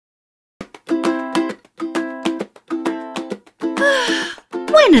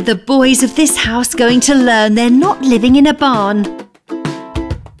When are the boys of this house going to learn they're not living in a barn?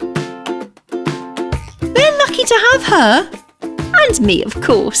 They're lucky to have her. And me, of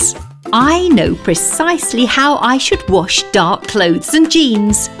course. I know precisely how I should wash dark clothes and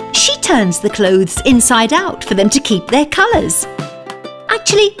jeans. She turns the clothes inside out for them to keep their colours.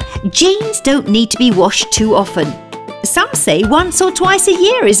 Actually, jeans don't need to be washed too often. Some say once or twice a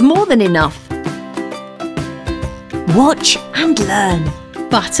year is more than enough. Watch and learn.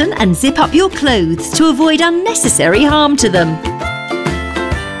 Button and zip up your clothes to avoid unnecessary harm to them.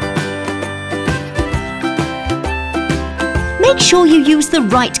 Make sure you use the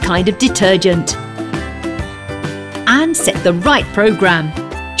right kind of detergent. And set the right programme,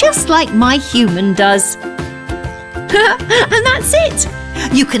 just like my human does. And that's it!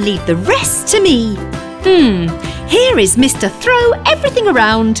 You can leave the rest to me. Here is Mr. Throw Everything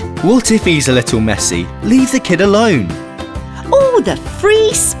Around. What if he's a little messy? Leave the kid alone. Oh, the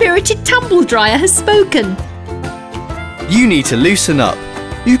free-spirited tumble dryer has spoken. You need to loosen up.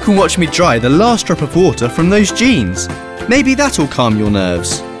 You can watch me dry the last drop of water from those jeans. Maybe that'll calm your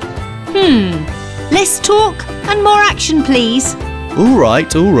nerves. Less talk and more action, please. All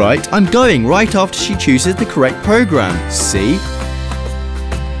right. I'm going right after she chooses the correct programme. See?